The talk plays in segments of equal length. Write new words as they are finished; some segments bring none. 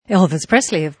Elvis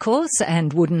Presley, of course,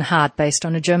 and Wooden Heart, based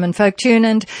on a German folk tune.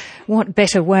 And what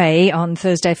better way on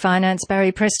Thursday Finance,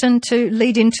 Barry Preston, to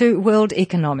lead into world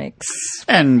economics?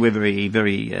 And we're very,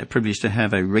 very privileged to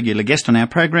have a regular guest on our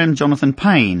program, Jonathan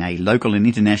Payne, a local and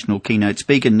international keynote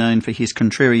speaker known for his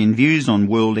contrarian views on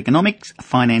world economics,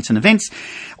 finance and events,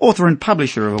 author and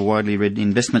publisher of a widely read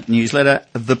investment newsletter,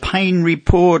 The Payne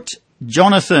Report.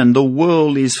 Jonathan, the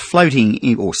world is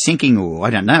floating or sinking, or I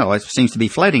don't know, it seems to be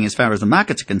floating as far as the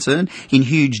markets are concerned, in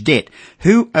huge debt.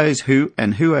 Who owes who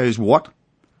and who owes what?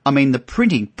 I mean, the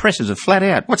printing presses are flat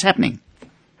out. What's happening?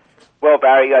 Well,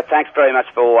 Barry, thanks very much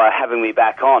for having me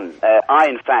back on. I,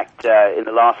 in fact, in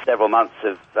the last several months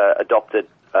have adopted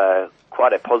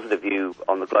quite a positive view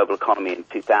on the global economy in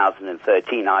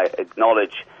 2013. I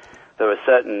acknowledge there are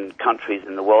certain countries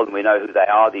in the world, and we know who they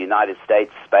are, the United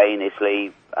States, Spain,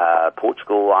 Italy,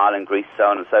 Portugal, Ireland, Greece, so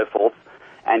on and so forth,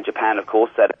 and Japan, of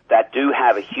course, that do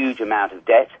have a huge amount of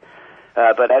debt.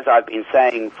 But as I've been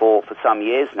saying for some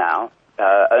years now,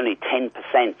 only 10%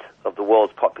 of the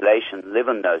world's population live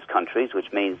in those countries,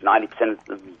 which means 90% of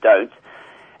them don't.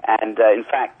 And in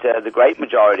fact, the great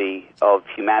majority of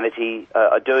humanity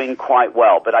are doing quite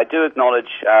well. But I do acknowledge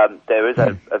there is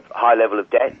a high level of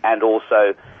debt, and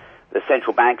also the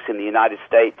central banks in the United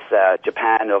States,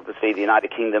 Japan, obviously the United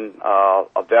Kingdom, are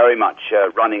very much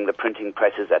running the printing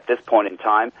presses at this point in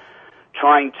time,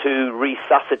 trying to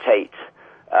resuscitate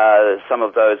some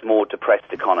of those more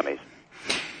depressed economies.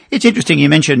 It's interesting you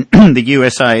mentioned the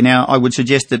USA. Now, I would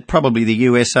suggest that probably the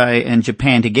USA and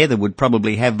Japan together would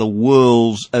probably have the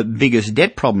world's biggest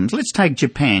debt problems. Let's take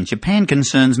Japan. Japan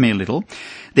concerns me a little.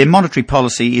 Their monetary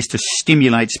policy is to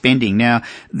stimulate spending. Now,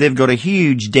 they've got a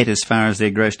huge debt as far as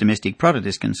their gross domestic product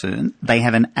is concerned. They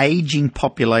have an ageing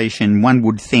population, one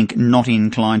would think, not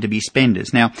inclined to be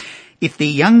spenders. Now, if the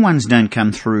young ones don't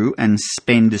come through and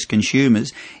spend as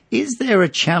consumers, is there a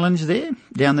challenge there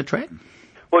down the track?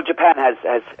 Well, Japan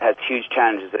has huge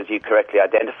challenges, as you correctly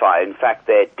identify. In fact,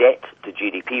 their debt to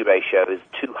GDP ratio is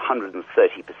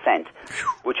 230%,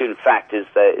 which in fact is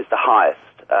the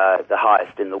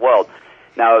highest in the world.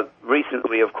 Now, recently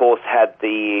we of course had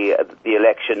the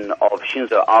election of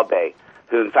Shinzo Abe,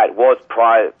 who in fact was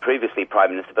previously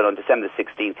Prime Minister, but on December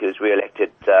 16th he was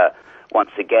re-elected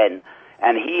once again,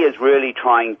 and he is really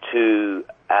trying to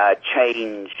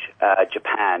change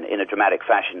Japan in a dramatic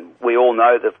fashion. We all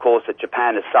know, of course, that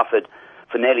Japan has suffered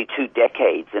for nearly 2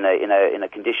 decades in a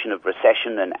condition of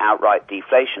recession and outright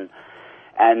deflation,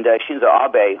 and Shinzo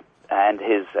Abe and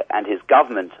his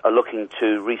government are looking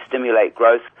to re-stimulate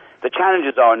growth. The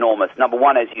challenges are enormous. Number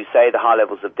one, as you say, the high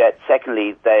levels of debt.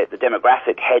 Secondly, the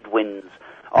demographic headwinds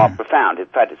are profound. In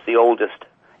fact, it's the oldest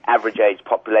average age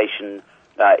population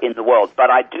in the world. But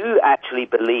I do actually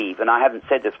believe, and I haven't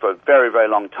said this for a very, very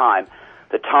long time,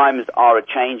 the times are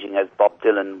a-changing, as Bob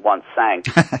Dylan once sang.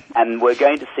 And we're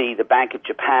going to see the Bank of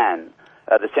Japan,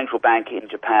 the central bank in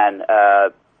Japan,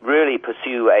 really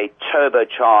pursue a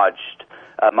turbocharged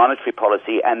monetary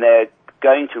policy, and they're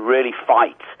going to really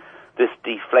fight this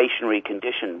deflationary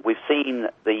condition. We've seen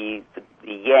the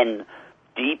yen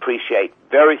depreciate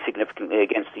very significantly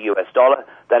against the US dollar.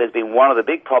 That has been one of the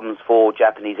big problems for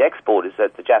Japanese exporters,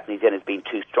 that the Japanese yen has been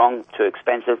too strong, too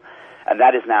expensive, and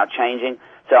that is now changing.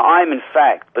 So I'm in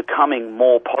fact becoming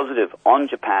more positive on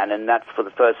Japan, and that's for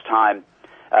the first time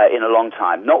in a long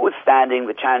time. Notwithstanding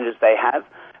the challenges they have,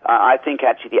 I think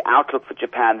actually the outlook for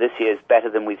Japan this year is better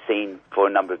than we've seen for a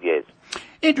number of years.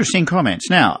 Interesting comments.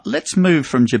 Now, let's move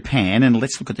from Japan and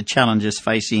let's look at the challenges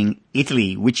facing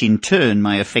Italy, which in turn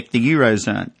may affect the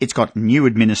Eurozone. It's got new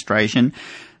administration,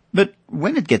 but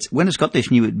when it's got this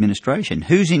new administration,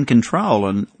 who's in control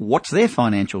and what's their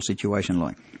financial situation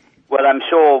like? Well, I'm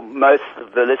sure most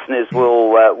of the listeners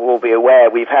will be aware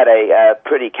we've had a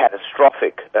pretty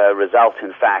catastrophic result,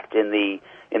 in fact, in the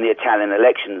Italian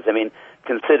elections. I mean,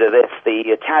 consider this: the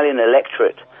Italian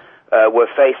electorate were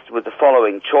faced with the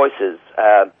following choices: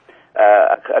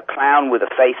 a clown with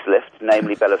a facelift,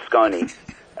 namely Berlusconi,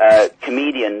 a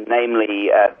comedian, namely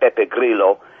Beppe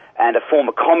Grillo, and a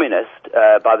former communist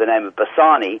by the name of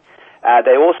Bersani.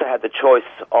 They also had the choice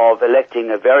of electing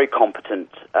a very competent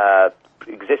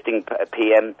existing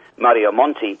PM, Mario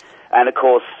Monti, and of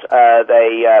course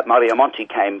Mario Monti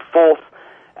came fourth,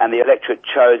 and the electorate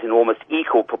chose in almost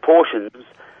equal proportions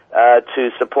to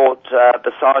support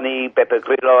Bersani, Beppe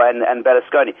Grillo, and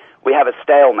Berlusconi. We have a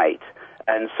stalemate,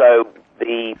 and so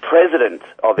the president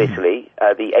of Italy,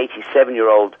 the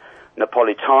 87-year-old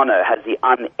Napolitano, has the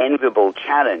unenviable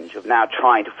challenge of now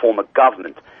trying to form a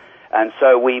government. And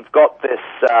so we've got this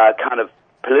kind of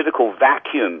political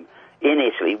vacuum in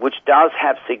Italy, which does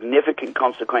have significant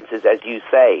consequences, as you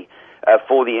say,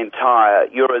 for the entire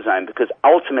Eurozone, because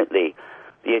ultimately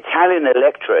the Italian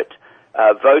electorate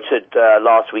voted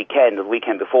the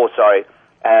weekend before,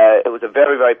 it was a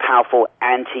very, very powerful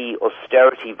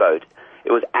anti-austerity vote.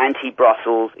 It was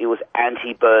anti-Brussels, it was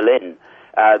anti-Berlin.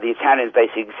 The Italians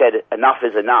basically said, enough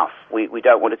is enough. We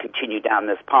don't want to continue down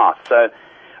this path. So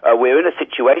we're in a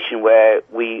situation where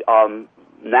we are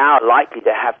now likely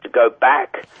to have to go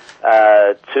back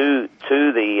to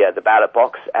the ballot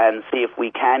box and see if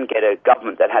we can get a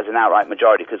government that has an outright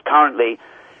majority, because currently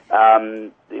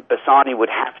Bersani would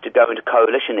have to go into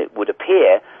coalition, it would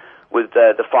appear, with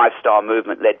the Five Star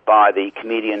Movement led by the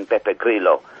comedian Beppe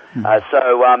Grillo.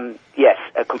 Yes,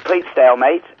 a complete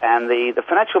stalemate, and the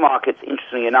financial markets,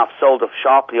 interestingly enough, sold off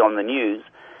sharply on the news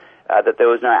that there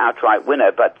was no outright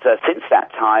winner, but since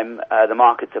that time, the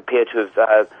markets appear to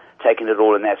have taken it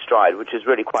all in their stride, which is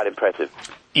really quite impressive.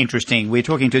 Interesting. We're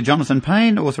talking to Jonathan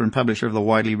Payne, author and publisher of the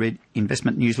widely read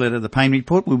investment newsletter, The Payne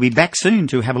Report. We'll be back soon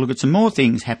to have a look at some more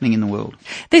things happening in the world.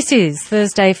 This is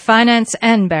Thursday Finance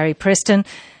and Barry Preston.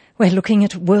 We're looking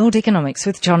at world economics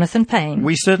with Jonathan Payne.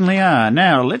 We certainly are.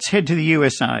 Now, let's head to the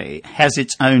USA. Has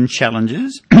its own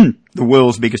challenges. The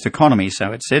world's biggest economy,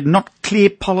 so it said. Not clear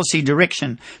policy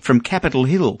direction from Capitol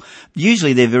Hill.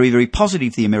 Usually they're very, very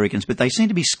positive, the Americans, but they seem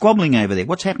to be squabbling over there.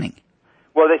 What's happening?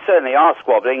 Well, they certainly are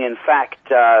squabbling. In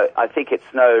fact, I think it's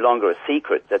no longer a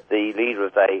secret that the leader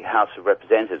of the House of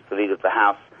Representatives, the leader of the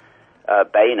House,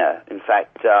 Boehner, in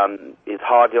fact, is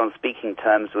hardly on speaking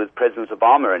terms with President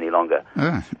Obama any longer,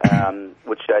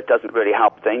 which doesn't really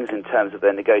help things in terms of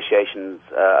their negotiations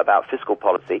about fiscal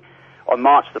policy. On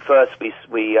March the 1st,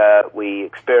 we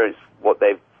experienced what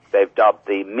they've dubbed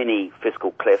the mini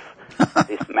fiscal cliff,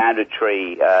 this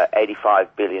mandatory $85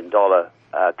 billion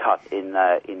cut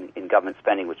in government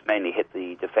spending, which mainly hit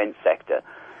the defense sector.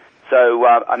 So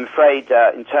I'm afraid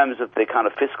in terms of the kind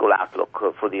of fiscal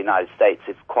outlook for the United States,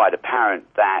 it's quite apparent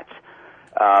that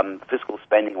fiscal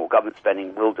spending or government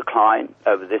spending will decline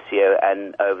over this year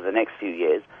and over the next few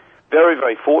years. Very,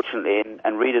 very fortunately,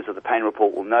 and readers of the Payne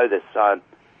Report will know this,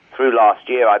 through last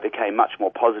year I became much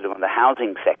more positive on the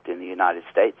housing sector in the United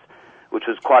States, which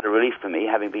was quite a relief for me,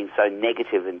 having been so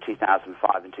negative in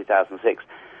 2005 and 2006.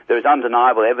 There is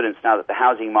undeniable evidence now that the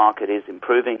housing market is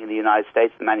improving in the United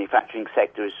States. The manufacturing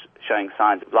sector is showing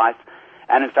signs of life.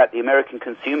 And, in fact, the American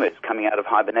consumer is coming out of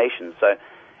hibernation. So,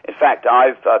 in fact,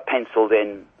 I've penciled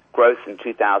in growth in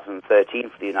 2013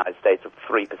 for the United States of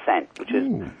 3%, which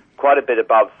is quite a bit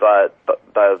above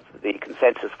the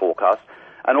consensus forecast.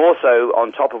 And also,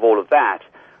 on top of all of that,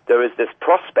 there is this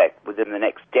prospect within the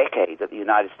next decade that the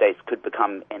United States could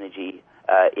become energy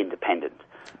independent.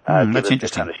 That's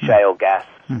interesting. Kind of shale gas,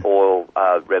 oil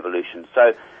revolution.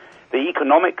 So the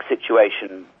economic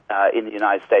situation in the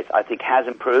United States, I think, has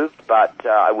improved, but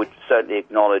I would certainly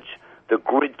acknowledge the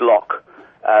gridlock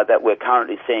that we're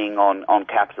currently seeing on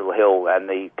Capitol Hill and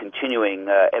the continuing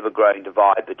ever-growing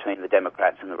divide between the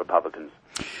Democrats and the Republicans.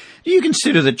 Do you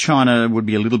consider that China would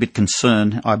be a little bit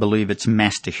concerned? I believe it's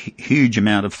amassed a huge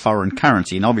amount of foreign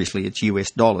currency, and obviously it's US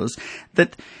dollars,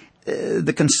 that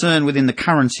the concern within the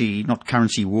currency, not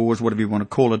currency wars, whatever you want to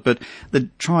call it, but the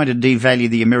trying to devalue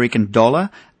the American dollar,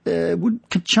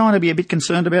 could China be a bit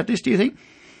concerned about this, do you think?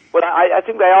 Well, I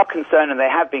think they are concerned, and they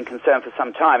have been concerned for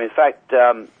some time. In fact,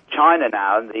 China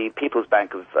now, the People's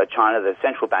Bank of China, the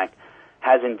central bank,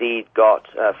 has indeed got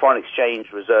foreign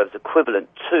exchange reserves equivalent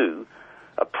to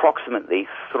approximately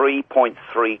 3.3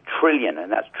 trillion,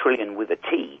 and that's trillion with a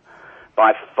T,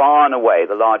 by far and away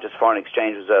the largest foreign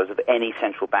exchange reserves of any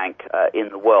central bank in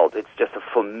the world. It's just a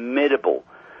formidable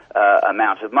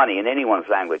amount of money in anyone's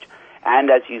language.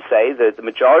 And as you say, the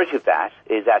majority of that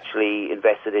is actually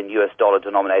invested in US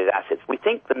dollar-denominated assets. We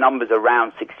think the number's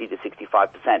around 60 to 65%,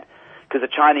 because the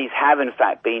Chinese have, in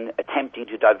fact, been attempting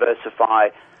to diversify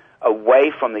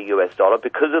away from the US dollar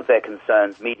because of their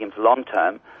concerns, medium to long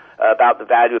term, about the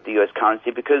value of the US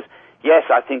currency, because yes,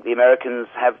 I think the Americans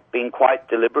have been quite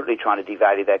deliberately trying to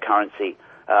devalue their currency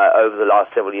over the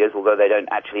last several years, although they don't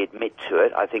actually admit to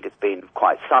it. I think it's been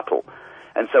quite subtle.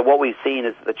 And so what we've seen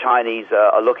is that the Chinese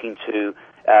are looking to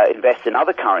invest in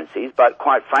other currencies, but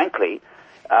quite frankly,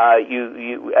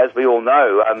 as we all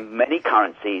know, many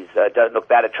currencies don't look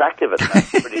that attractive at the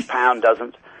moment. The British pound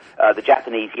doesn't. The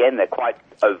Japanese yen, they're quite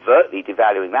overtly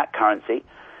devaluing that currency.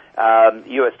 The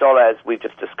US dollar, as we've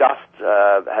just discussed,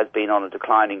 has been on a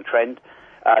declining trend.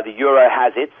 The euro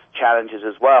has its challenges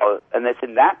as well, and it's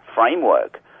in that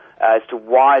framework as to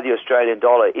why the Australian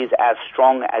dollar is as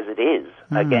strong as it is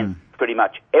against pretty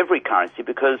much every currency,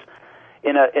 because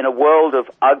in a world of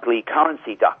ugly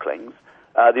currency ducklings,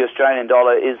 the Australian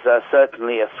dollar is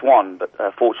certainly a swan, but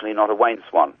fortunately not a Wayne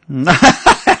swan.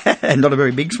 And not a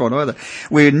very big swan either.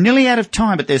 We're nearly out of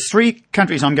time, but there's 3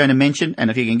 countries I'm going to mention, and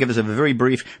if you can give us a very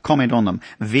brief comment on them.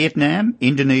 Vietnam,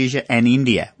 Indonesia and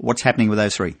India. What's happening with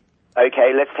those 3?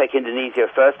 Okay, let's take Indonesia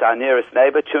first, our nearest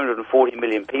neighbor, 240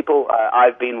 million people.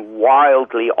 I've been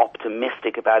wildly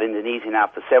optimistic about Indonesia now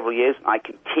for several years. I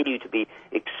continue to be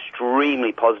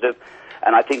extremely positive.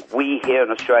 And I think we here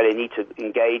in Australia need to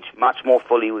engage much more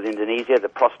fully with Indonesia. The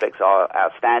prospects are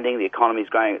outstanding. The economy is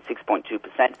growing at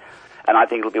 6.2%. And I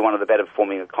think it'll be one of the better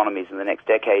performing economies in the next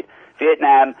decade.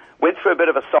 Vietnam went through a bit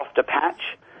of a softer patch.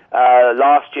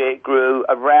 Last year it grew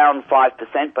around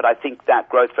 5%, but I think that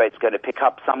growth rate is going to pick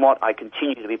up somewhat. I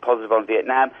continue to be positive on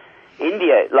Vietnam.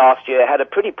 India last year had a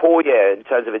pretty poor year in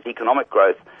terms of its economic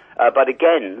growth. But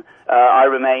again, I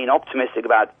remain optimistic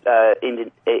about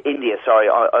India,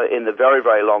 in the very,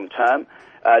 very long term,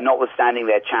 notwithstanding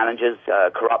their challenges,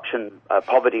 corruption,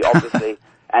 poverty, obviously,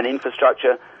 and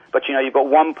infrastructure. But, you know, you've got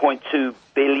 1.2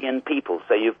 billion people,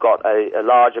 so you've got a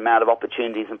large amount of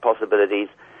opportunities and possibilities,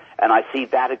 and I see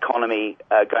that economy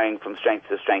going from strength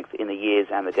to strength in the years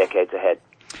and the decades ahead.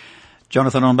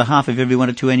 Jonathan, on behalf of everyone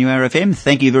at 2NURFM,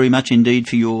 thank you very much indeed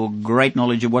for your great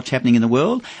knowledge of what's happening in the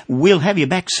world. We'll have you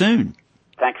back soon.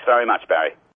 Thanks very much, Barry.